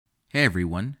Hey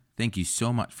everyone, thank you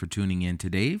so much for tuning in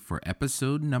today for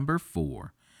episode number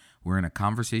 4. We're in a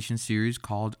conversation series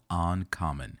called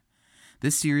Uncommon.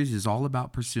 This series is all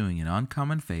about pursuing an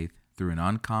uncommon faith through an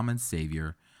uncommon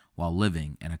Savior while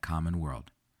living in a common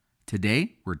world.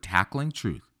 Today, we're tackling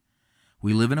truth.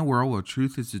 We live in a world where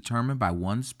truth is determined by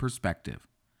one's perspective.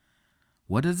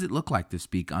 What does it look like to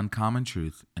speak uncommon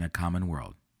truth in a common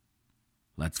world?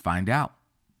 Let's find out.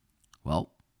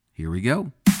 Well, here we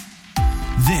go.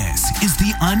 This is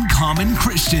the Uncommon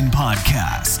Christian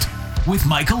Podcast with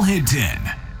Michael Hinton.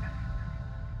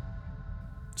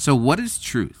 So what is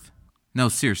truth? No,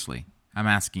 seriously, I'm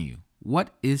asking you, what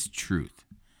is truth?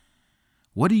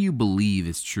 What do you believe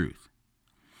is truth?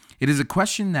 It is a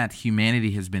question that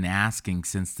humanity has been asking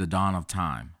since the dawn of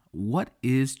time. What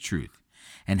is truth?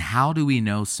 And how do we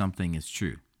know something is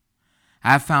true?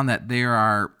 I've found that there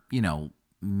are,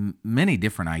 many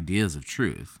different ideas of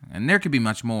truth, and there could be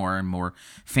much more and more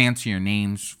fancier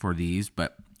names for these,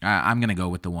 but I'm going to go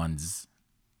with the ones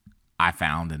I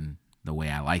found and the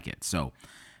way I like it. So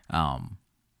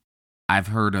I've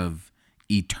heard of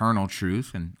eternal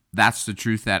truth, and that's the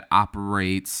truth that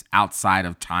operates outside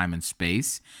of time and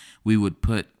space. We would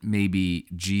put maybe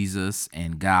Jesus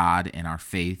and God and our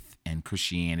faith and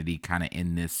Christianity kind of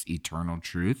in this eternal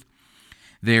truth.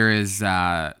 There is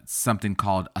something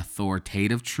called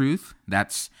authoritative truth.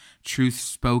 That's truth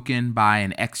spoken by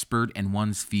an expert in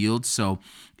one's field. So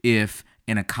if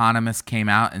an economist came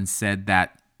out and said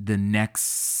that the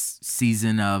next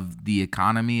season of the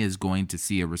economy is going to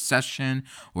see a recession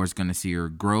or is going to see a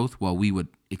growth, well, we would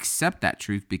accept that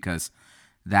truth because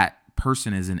that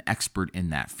person is an expert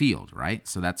in that field, right?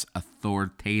 So that's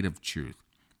authoritative truth.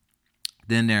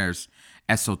 Then there's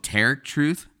esoteric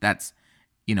truth. That's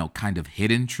kind of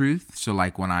hidden truth. So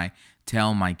like when I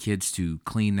tell my kids to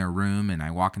clean their room and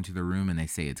I walk into the room and they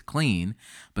say it's clean,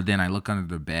 but then I look under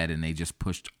the bed and they just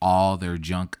pushed all their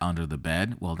junk under the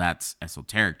bed. Well, that's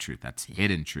esoteric truth. That's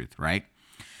hidden truth, right?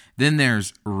 Then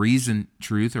there's reason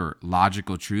truth or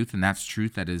logical truth, and that's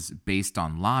truth that is based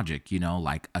on logic.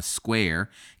 Like a square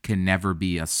can never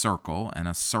be a circle and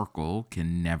a circle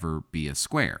can never be a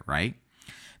square, right?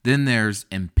 Then there's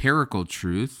empirical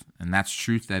truth, and that's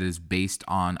truth that is based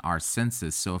on our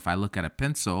senses. So if I look at a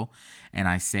pencil and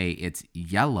I say it's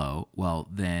yellow, well,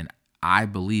 then I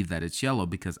believe that it's yellow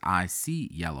because I see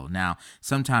yellow. Now,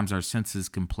 sometimes our senses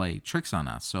can play tricks on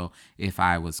us. So if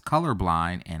I was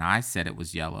colorblind and I said it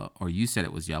was yellow, or you said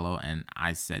it was yellow and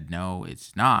I said, no,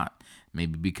 it's not,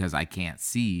 maybe because I can't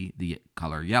see the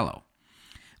color yellow.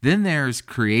 Then there's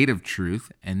creative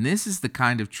truth, and this is the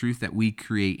kind of truth that we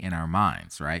create in our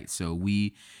minds, right? So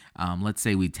we, let's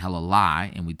say we tell a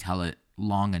lie and we tell it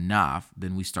long enough,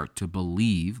 then we start to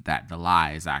believe that the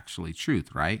lie is actually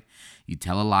truth, right? You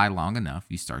tell a lie long enough,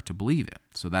 you start to believe it.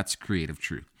 So that's creative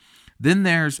truth. Then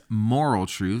there's moral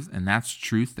truth, and that's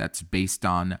truth that's based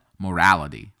on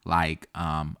morality, like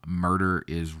murder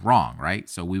is wrong, right?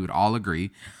 So we would all agree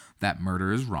that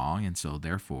murder is wrong, and so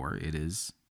therefore it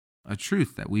is a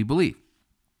truth that we believe.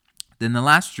 Then the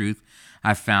last truth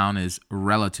I found is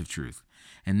relative truth.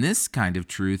 And this kind of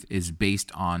truth is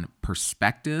based on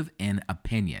perspective and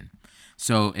opinion.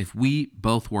 So if we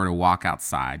both were to walk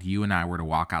outside, you and I were to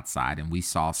walk outside and we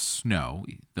saw snow,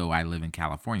 though I live in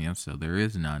California, so there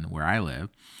is none where I live.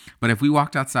 But if we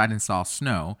walked outside and saw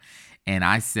snow and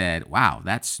I said, wow,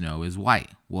 that snow is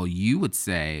white. Well, you would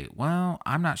say, well,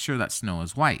 I'm not sure that snow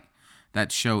is white.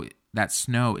 That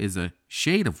snow is a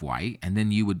shade of white, and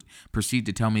then you would proceed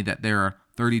to tell me that there are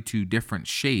 32 different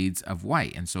shades of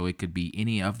white, and so it could be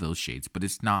any of those shades, but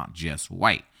it's not just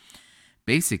white.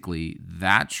 Basically,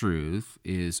 that truth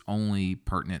is only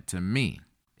pertinent to me.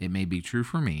 It may be true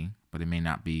for me, but it may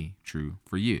not be true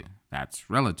for you. That's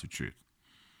relative truth.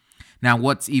 Now,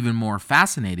 what's even more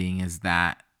fascinating is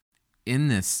that in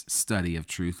this study of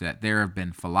truth, that there have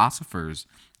been philosophers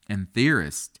and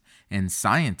theorists and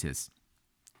scientists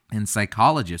and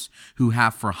psychologists who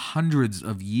have for hundreds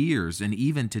of years and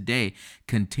even today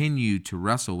continue to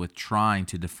wrestle with trying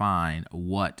to define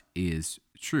what is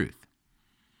truth.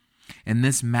 And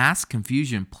this mass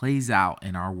confusion plays out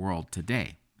in our world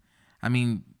today. I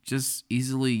mean, just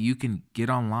easily you can get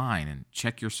online and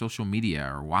check your social media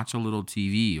or watch a little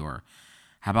TV, or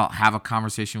how about have a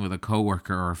conversation with a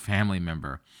coworker or a family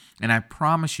member. And I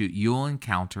promise you, you'll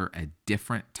encounter a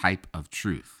different type of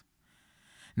truth.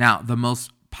 Now, the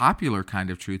most popular kind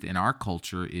of truth in our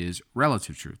culture is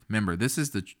relative truth. Remember, this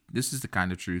is the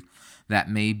kind of truth that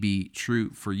may be true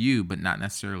for you, but not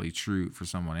necessarily true for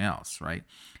someone else, right?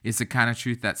 It's the kind of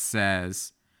truth that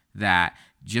says that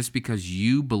just because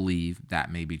you believe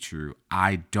that may be true,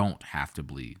 I don't have to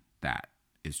believe that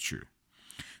is true.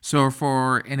 So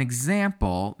for an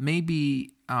example,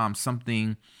 maybe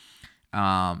somebody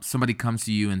comes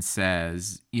to you and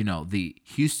says, the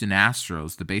Houston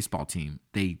Astros, the baseball team,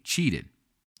 they cheated.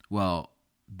 Well,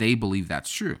 they believe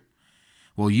that's true.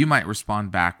 Well, you might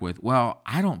respond back with, well,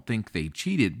 I don't think they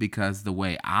cheated because the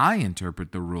way I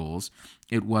interpret the rules,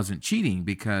 it wasn't cheating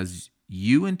because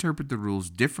you interpret the rules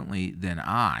differently than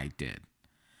I did.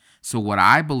 So what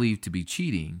I believe to be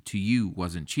cheating to you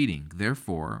wasn't cheating.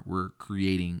 Therefore, we're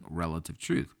creating relative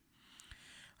truth.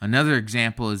 Another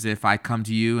example is if I come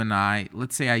to you and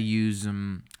let's say I use,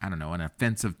 an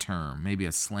offensive term, maybe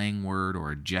a slang word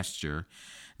or a gesture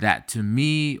that to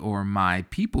me or my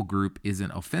people group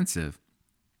isn't offensive,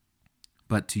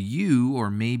 but to you or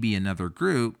maybe another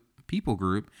people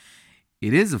group,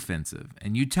 it is offensive.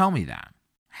 And you tell me that.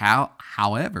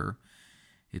 However,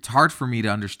 it's hard for me to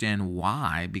understand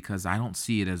why because I don't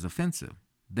see it as offensive.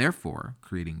 Therefore,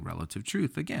 creating relative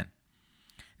truth again.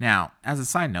 Now, as a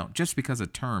side note, just because a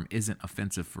term isn't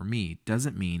offensive for me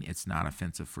doesn't mean it's not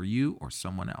offensive for you or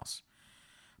someone else.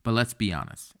 But let's be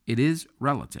honest, it is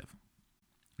relative.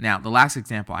 Now, the last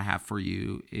example I have for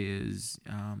you is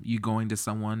you going to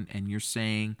someone and you're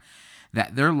saying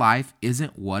that their life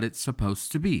isn't what it's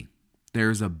supposed to be.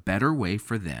 There's a better way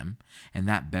for them, and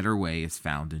that better way is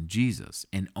found in Jesus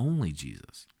and only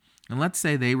Jesus. And let's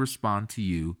say they respond to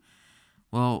you,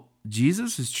 well,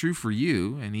 Jesus is true for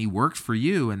you, and he works for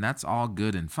you, and that's all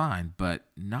good and fine, but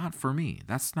not for me.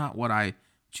 That's not what I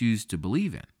choose to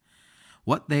believe in.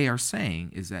 What they are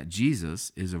saying is that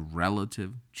Jesus is a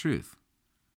relative truth.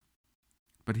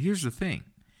 But here's the thing.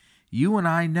 You and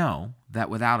I know that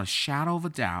without a shadow of a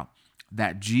doubt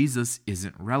that Jesus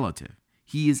isn't relative.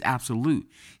 He is absolute.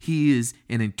 He is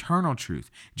an eternal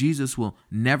truth. Jesus will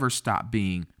never stop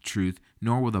being truth,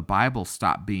 nor will the Bible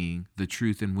stop being the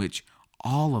truth in which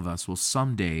all of us will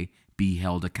someday be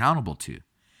held accountable to.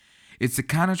 It's the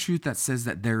kind of truth that says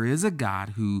that there is a God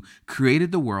who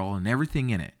created the world and everything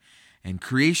in it, and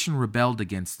creation rebelled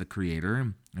against the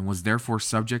Creator and was therefore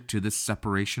subject to this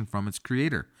separation from its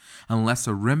Creator, unless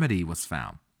a remedy was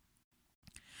found.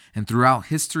 And throughout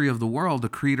history of the world, the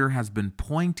Creator has been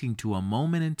pointing to a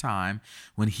moment in time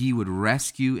when he would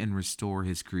rescue and restore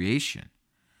his creation.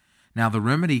 Now, the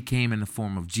remedy came in the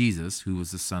form of Jesus, who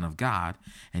was the Son of God,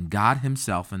 and God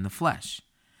himself in the flesh.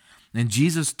 And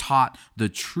Jesus taught the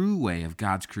true way of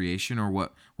God's creation, or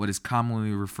what is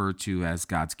commonly referred to as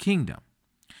God's kingdom.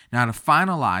 Now, to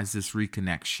finalize this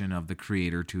reconnection of the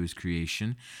Creator to his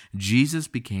creation, Jesus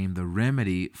became the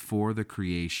remedy for the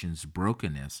creation's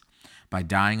brokenness by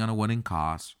dying on a wooden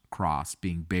cross,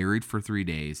 being buried for 3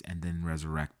 days, and then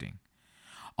resurrecting.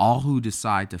 All who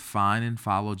decide to find and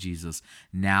follow Jesus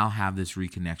now have this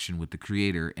reconnection with the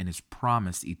Creator and his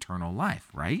promised eternal life,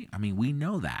 right? I mean, we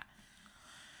know that.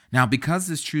 Now, because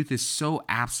this truth is so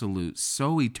absolute,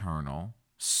 so eternal,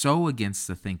 so against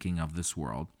the thinking of this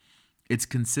world, it's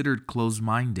considered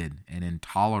closed-minded and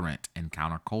intolerant and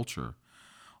counterculture,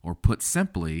 or put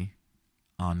simply,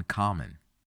 uncommon.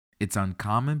 It's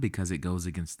uncommon because it goes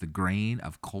against the grain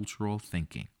of cultural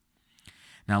thinking.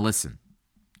 Now listen,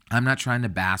 I'm not trying to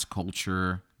bash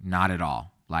culture, not at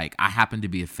all. Like, I happen to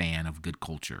be a fan of good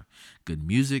culture, good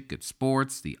music, good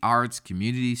sports, the arts,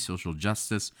 community, social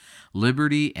justice,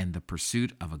 liberty, and the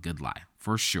pursuit of a good life,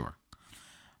 for sure.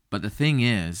 But the thing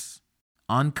is,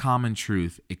 uncommon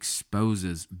truth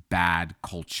exposes bad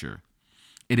culture.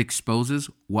 It exposes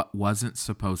what wasn't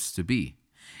supposed to be.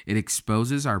 It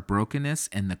exposes our brokenness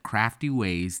and the crafty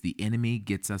ways the enemy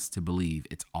gets us to believe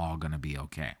it's all going to be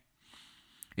okay.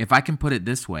 If I can put it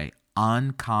this way,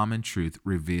 uncommon truth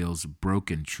reveals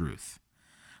broken truth.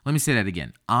 Let me say that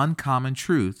again. Uncommon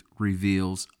truth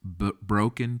reveals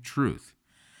broken truth.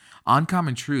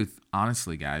 Uncommon truth,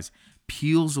 honestly, guys,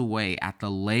 peels away at the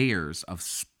layers of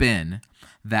spin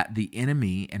that the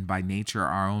enemy, and by nature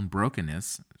our own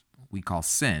brokenness, we call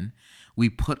sin, we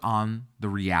put on the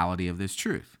reality of this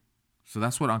truth. So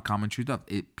that's what uncommon truth does.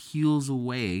 It peels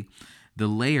away the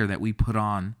layer that we put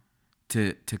on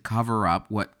to cover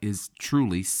up what is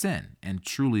truly sin and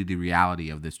truly the reality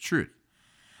of this truth.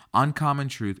 Uncommon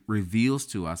truth reveals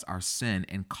to us our sin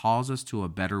and calls us to a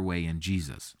better way in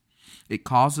Jesus. It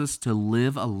calls us to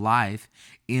live a life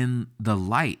in the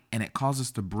light, and it calls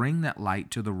us to bring that light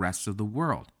to the rest of the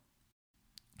world.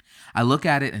 I look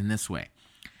at it in this way.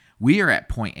 We are at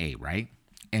point A, right?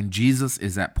 And Jesus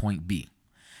is at point B.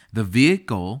 The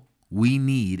vehicle we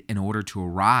need in order to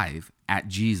arrive at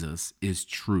Jesus is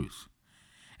truth.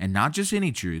 And not just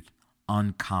any truth,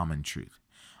 uncommon truth.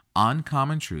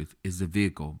 Uncommon truth is the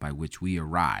vehicle by which we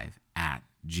arrive at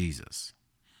Jesus.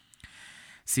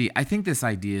 See, I think this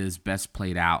idea is best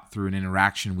played out through an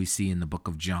interaction we see in the book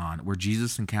of John, where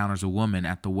Jesus encounters a woman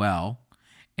at the well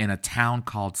in a town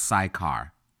called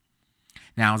Sychar.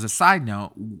 Now, as a side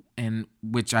note, and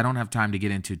which I don't have time to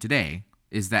get into today,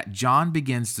 is that John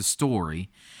begins the story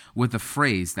with a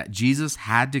phrase that Jesus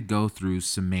had to go through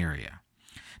Samaria.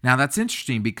 Now, that's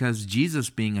interesting because Jesus,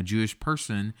 being a Jewish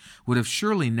person, would have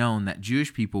surely known that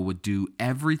Jewish people would do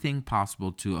everything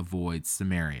possible to avoid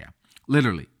Samaria.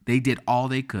 Literally, they did all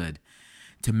they could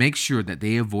to make sure that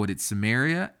they avoided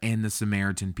Samaria and the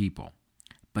Samaritan people.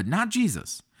 But not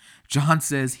Jesus. John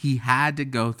says he had to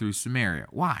go through Samaria.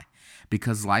 Why?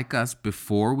 Because like us,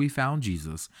 before we found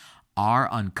Jesus, our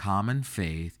uncommon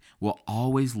faith will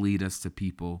always lead us to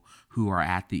people who are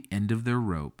at the end of their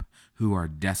rope, who are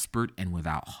desperate and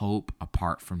without hope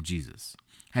apart from Jesus.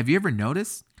 Have you ever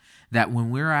noticed that when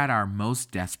we're at our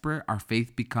most desperate, our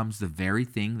faith becomes the very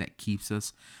thing that keeps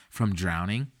us from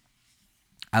drowning?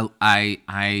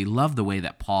 I love the way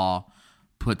that Paul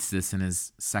puts this in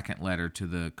his second letter to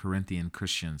the Corinthian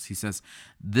Christians. He says,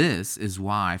 "This is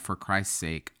why, for Christ's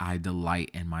sake, I delight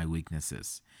in my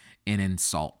weaknesses, in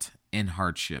insult, in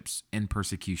hardships, in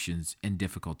persecutions, in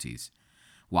difficulties."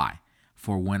 Why?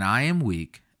 "For when I am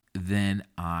weak, then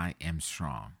I am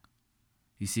strong."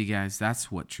 You see, guys, that's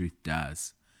what truth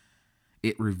does.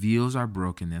 It reveals our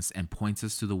brokenness and points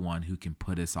us to the one who can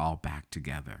put us all back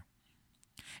together.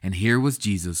 And here was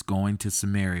Jesus going to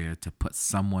Samaria to put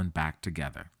someone back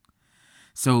together.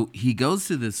 So he goes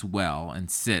to this well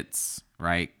and sits,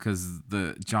 right? Because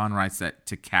John writes that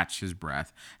to catch his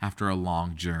breath after a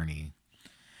long journey.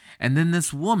 And then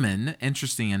this woman,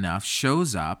 interesting enough,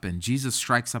 shows up and Jesus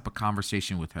strikes up a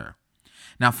conversation with her.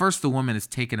 Now, first, the woman is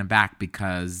taken aback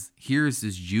because here is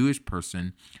this Jewish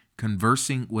person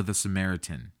conversing with a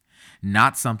Samaritan,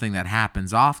 not something that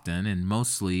happens often and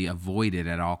mostly avoided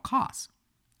at all costs.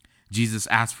 Jesus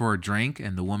asks for a drink,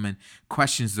 and the woman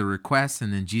questions the request,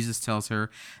 and then Jesus tells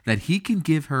her that he can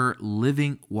give her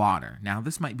living water. Now,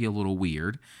 this might be a little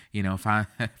weird. You know, if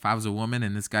I was a woman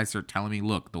and this guy started telling me,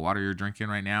 "Look, the water you're drinking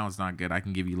right now is not good. I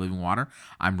can give you living water,"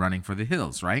 I'm running for the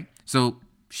hills, right? So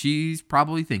she's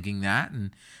probably thinking that,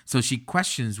 and so she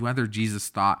questions whether Jesus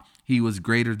thought he was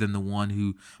greater than the one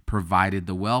who provided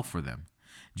the well for them.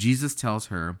 Jesus tells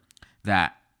her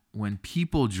that when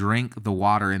people drink the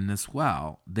water in this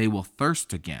well, they will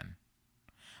thirst again.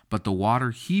 But the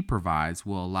water he provides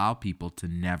will allow people to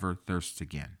never thirst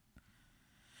again.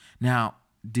 Now,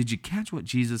 did you catch what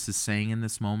Jesus is saying in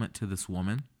this moment to this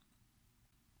woman?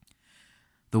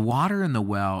 The water in the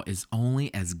well is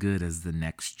only as good as the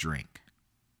next drink.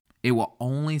 It will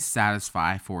only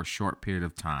satisfy for a short period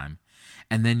of time,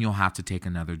 and then you'll have to take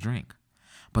another drink.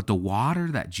 But the water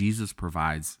that Jesus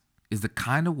provides is the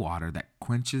kind of water that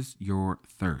quenches your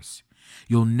thirst.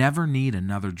 You'll never need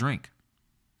another drink.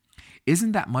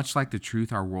 Isn't that much like the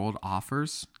truth our world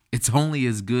offers? It's only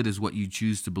as good as what you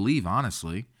choose to believe,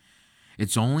 honestly.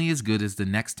 It's only as good as the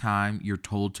next time you're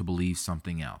told to believe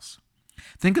something else.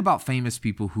 Think about famous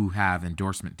people who have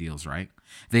endorsement deals, right?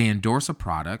 They endorse a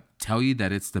product, tell you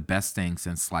that it's the best thing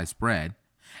since sliced bread,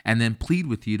 and then plead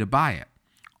with you to buy it,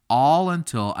 all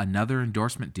until another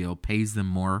endorsement deal pays them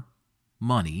more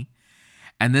money.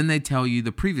 And then they tell you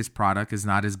the previous product is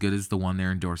not as good as the one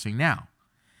they're endorsing now.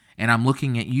 And I'm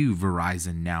looking at you,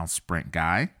 Verizon Now Sprint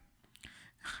guy.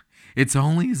 It's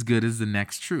only as good as the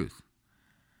next truth.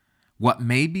 What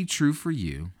may be true for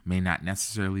you may not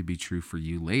necessarily be true for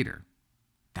you later.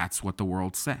 That's what the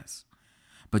world says.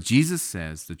 But Jesus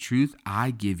says the truth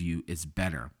I give you is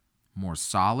better, more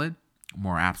solid,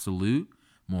 more absolute,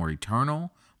 more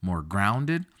eternal, more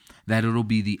grounded, that it'll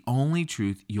be the only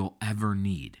truth you'll ever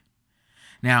need.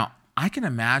 Now, I can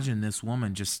imagine this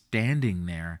woman just standing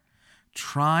there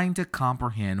trying to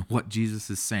comprehend what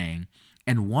Jesus is saying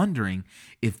and wondering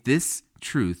if this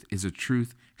truth is a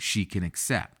truth she can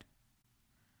accept.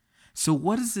 So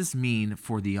what does this mean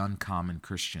for the uncommon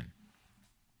Christian?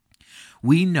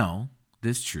 We know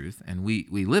this truth and we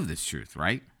live this truth,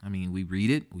 right? I mean, we read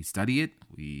it, we study it,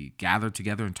 we gather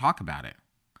together and talk about it.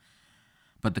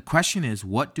 But the question is,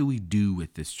 what do we do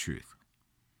with this truth?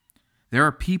 There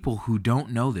are people who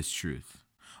don't know this truth,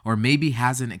 or maybe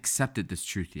hasn't accepted this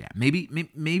truth yet.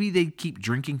 Maybe they keep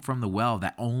drinking from the well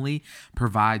that only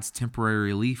provides temporary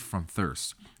relief from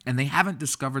thirst, and they haven't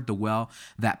discovered the well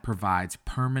that provides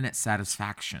permanent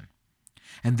satisfaction.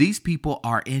 And these people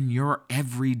are in your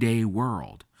everyday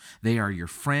world. They are your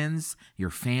friends, your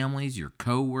families, your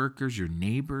coworkers, your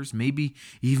neighbors, maybe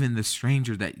even the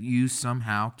stranger that you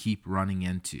somehow keep running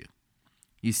into.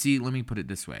 You see, let me put it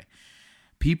this way.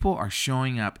 People are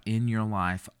showing up in your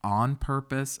life on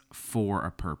purpose for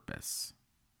a purpose.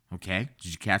 Okay?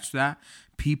 Did you catch that?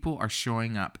 People are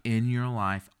showing up in your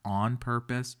life on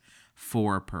purpose,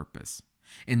 for a purpose.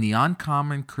 And the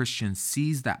uncommon Christian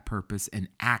sees that purpose and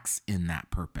acts in that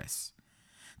purpose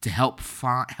to help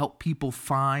people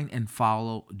find and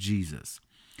follow Jesus.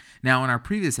 Now, in our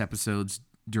previous episodes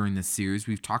during this series,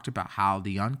 we've talked about how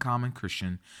the uncommon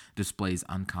Christian displays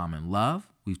uncommon love.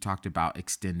 We've talked about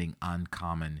extending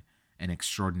uncommon and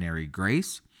extraordinary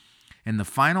grace. And the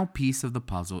final piece of the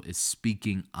puzzle is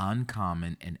speaking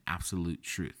uncommon and absolute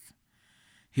truth.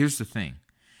 Here's the thing.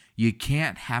 You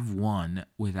can't have one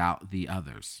without the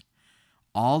others.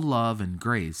 All love and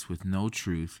grace with no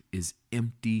truth is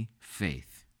empty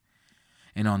faith.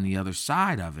 And on the other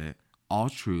side of it, all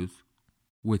truth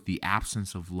with the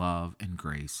absence of love and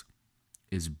grace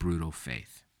is brutal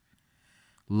faith.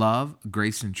 Love,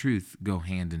 grace, and truth go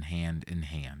hand in hand in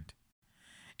hand.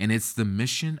 And it's the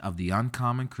mission of the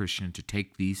uncommon Christian to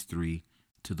take these three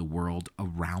to the world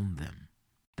around them.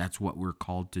 That's what we're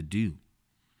called to do.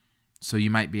 So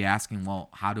you might be asking, well,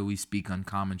 how do we speak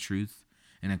uncommon truth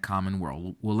in a common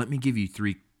world? Well, let me give you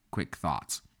three quick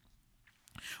thoughts.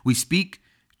 We speak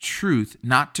truth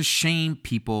not to shame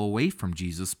people away from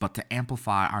Jesus, but to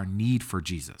amplify our need for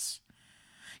Jesus.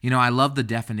 You know, I love the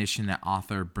definition that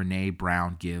author Brené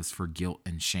Brown gives for guilt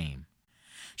and shame.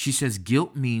 She says,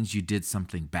 guilt means you did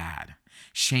something bad.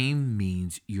 Shame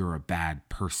means you're a bad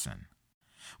person.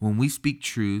 When we speak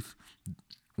truth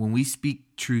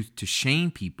to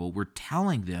shame people, we're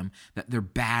telling them that they're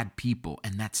bad people,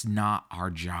 and that's not our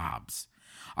jobs.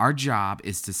 Our job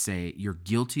is to say you're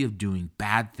guilty of doing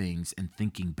bad things and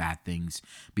thinking bad things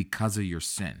because of your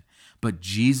sin, but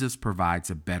Jesus provides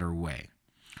a better way.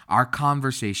 Our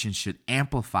conversation should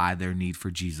amplify their need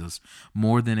for Jesus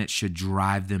more than it should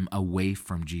drive them away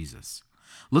from Jesus.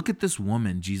 Look at this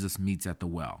woman Jesus meets at the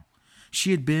well.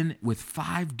 She had been with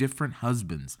 5 different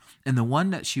husbands, and the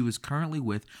one that she was currently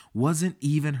with wasn't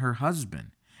even her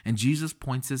husband. And Jesus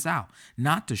points this out,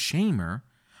 not to shame her,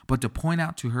 but to point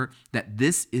out to her that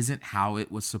this isn't how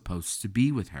it was supposed to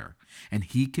be with her, and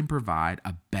he can provide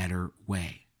a better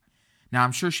way. Now,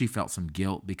 I'm sure she felt some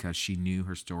guilt because she knew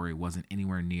her story wasn't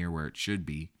anywhere near where it should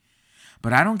be,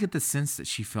 but I don't get the sense that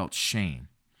she felt shame.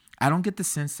 I don't get the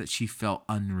sense that she felt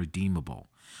unredeemable.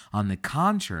 On the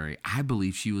contrary, I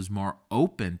believe she was more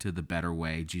open to the better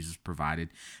way Jesus provided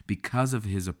because of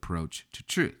his approach to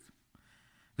truth.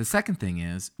 The second thing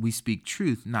is we speak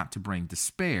truth not to bring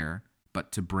despair,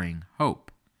 but to bring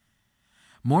hope.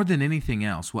 More than anything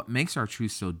else, what makes our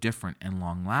truth so different and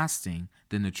long-lasting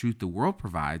than the truth the world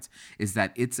provides is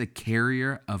that it's a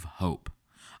carrier of hope.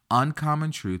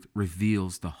 Uncommon truth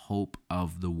reveals the hope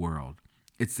of the world.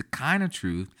 It's the kind of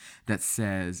truth that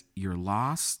says you're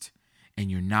lost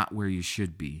and you're not where you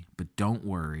should be, but don't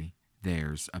worry,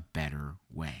 there's a better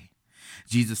way.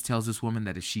 Jesus tells this woman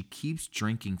that if she keeps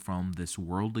drinking from this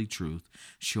worldly truth,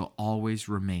 she'll always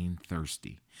remain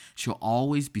thirsty. She'll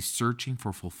always be searching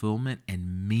for fulfillment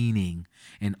and meaning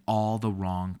in all the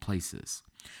wrong places.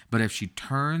 But if she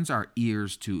turns her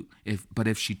ears to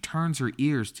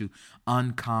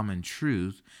uncommon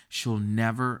truth, she'll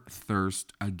never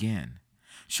thirst again.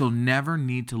 She'll never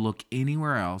need to look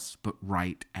anywhere else but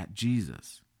right at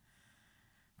Jesus.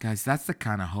 Guys, that's the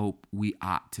kind of hope we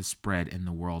ought to spread in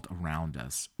the world around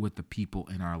us with the people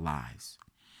in our lives.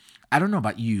 I don't know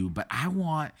about you, but I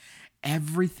want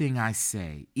everything I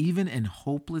say, even in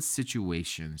hopeless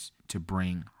situations, to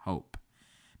bring hope.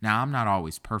 Now, I'm not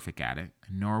always perfect at it,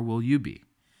 nor will you be,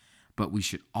 but we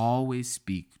should always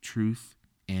speak truth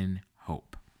in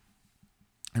hope.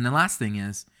 And the last thing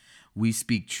is, we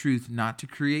speak truth not to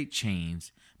create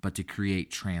chains, but to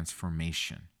create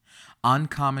transformation.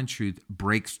 Uncommon truth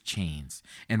breaks chains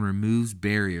and removes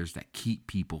barriers that keep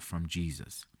people from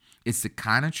Jesus. It's the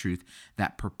kind of truth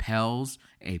that propels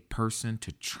a person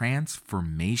to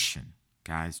transformation.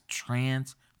 Guys,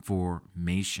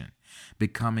 transformation.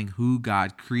 Becoming who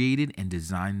God created and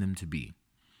designed them to be.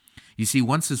 You see,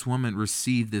 once this woman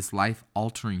received this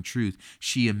life-altering truth,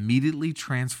 she immediately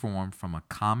transformed from a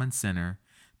common sinner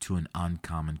to an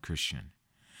uncommon Christian.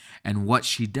 And what does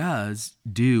she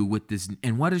do with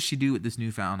this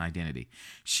newfound identity?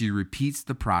 She repeats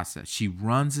the process. She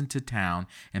runs into town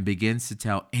and begins to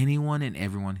tell anyone and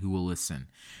everyone who will listen,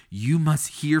 you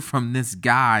must hear from this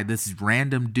guy, this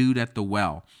random dude at the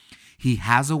well. He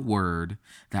has a word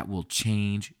that will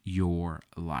change your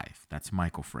life. That's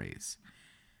Michael Phrase.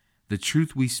 The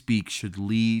truth we speak should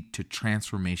lead to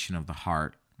transformation of the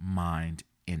heart, mind,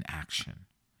 and action.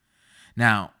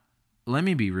 Now, let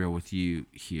me be real with you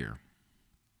here.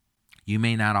 You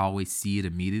may not always see it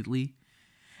immediately,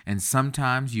 and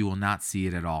sometimes you will not see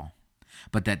it at all.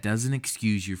 But that doesn't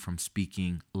excuse you from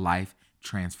speaking life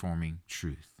transforming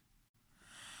truth.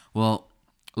 Well,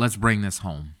 let's bring this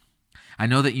home. I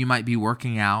know that you might be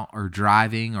working out or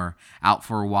driving or out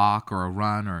for a walk or a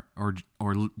run or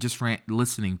just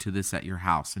listening to this at your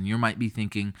house. And you might be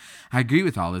thinking, I agree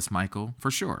with all this, Michael, for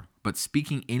sure. But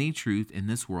speaking any truth in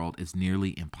this world is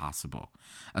nearly impossible,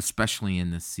 especially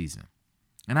in this season.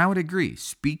 And I would agree.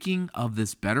 Speaking of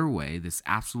this better way, this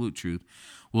absolute truth,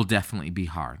 will definitely be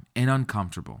hard and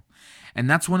uncomfortable. And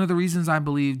that's one of the reasons I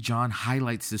believe John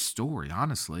highlights this story,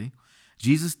 honestly.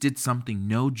 Jesus did something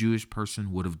no Jewish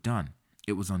person would have done.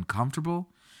 It was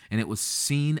uncomfortable, and it was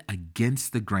seen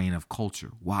against the grain of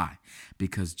culture. Why?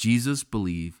 Because Jesus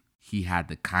believed he had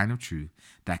the kind of truth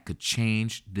that could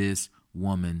change this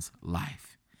woman's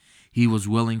life. He was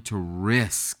willing to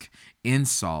risk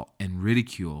insult and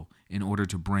ridicule in order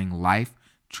to bring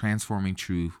life-transforming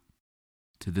truth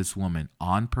to this woman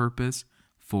on purpose,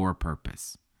 for a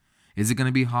purpose. Is it going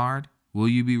to be hard? Will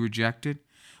you be rejected?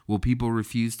 Will people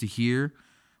refuse to hear?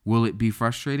 Will it be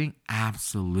frustrating?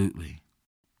 Absolutely.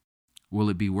 Will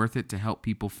it be worth it to help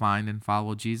people find and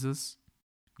follow Jesus?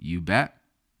 You bet.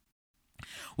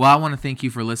 Well, I want to thank you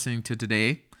for listening to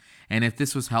today. And if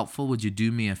this was helpful, would you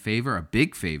do me a favor, a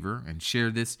big favor, and share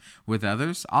this with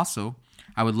others? Also,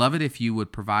 I would love it if you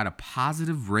would provide a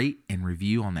positive rate and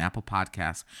review on the Apple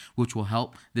Podcasts, which will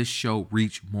help this show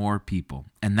reach more people.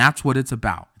 And that's what it's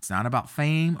about. It's not about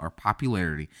fame or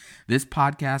popularity. This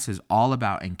podcast is all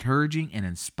about encouraging and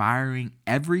inspiring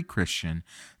every Christian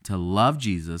to love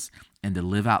Jesus and to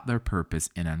live out their purpose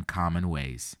in uncommon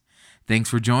ways. Thanks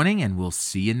for joining, and we'll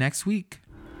see you next week.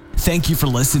 Thank you for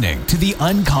listening to the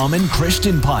Uncommon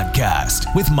Christian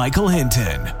Podcast with Michael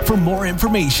Hinton. For more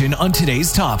information on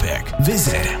today's topic,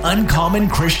 visit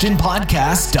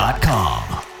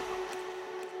uncommonchristianpodcast.com.